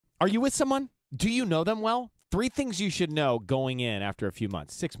Are you with someone? Do you know them well? 3 things you should know going in after a few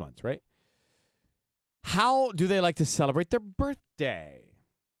months, 6 months, right? How do they like to celebrate their birthday?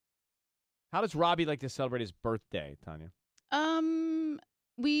 How does Robbie like to celebrate his birthday, Tanya?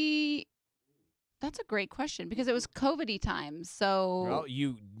 That's a great question because it was COVID-y time. So Well,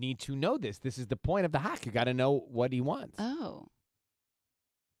 you need to know this. This is the point of the hack. You got to know what he wants. Oh.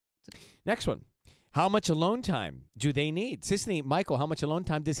 Next one. How much alone time do they need? Sisney, Michael, how much alone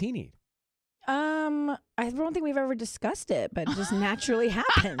time does he need? I don't think we've ever discussed it, but it just naturally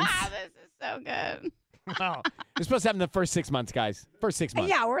happens. This is so good. Wow. You're supposed to have in the first 6 months, guys. First 6 months.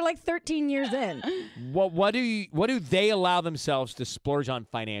 Yeah, we're like 13 years in. What do they allow themselves to splurge on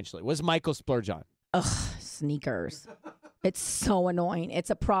financially? What does Michael splurge on? Ugh, sneakers. It's so annoying. It's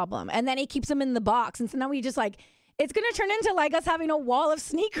a problem. And then he keeps them in the box. And so now we just it's going to turn into like us having a wall of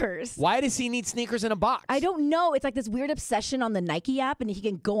sneakers. Why does he need sneakers in a box? I don't know. It's like this weird obsession on the Nike app, and he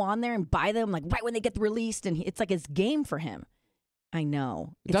can go on there and buy them like right when they get released, and it's like his game for him. I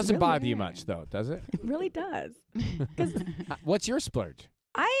know. It doesn't bother you much, though, does it? It really does. What's your splurge?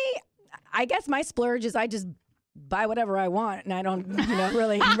 I guess my splurge is I just buy whatever I want, and I don't,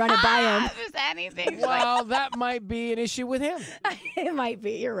 really run it by him. Just anything. Well, that might be an issue with him. It might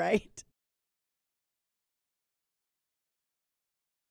be. You're right.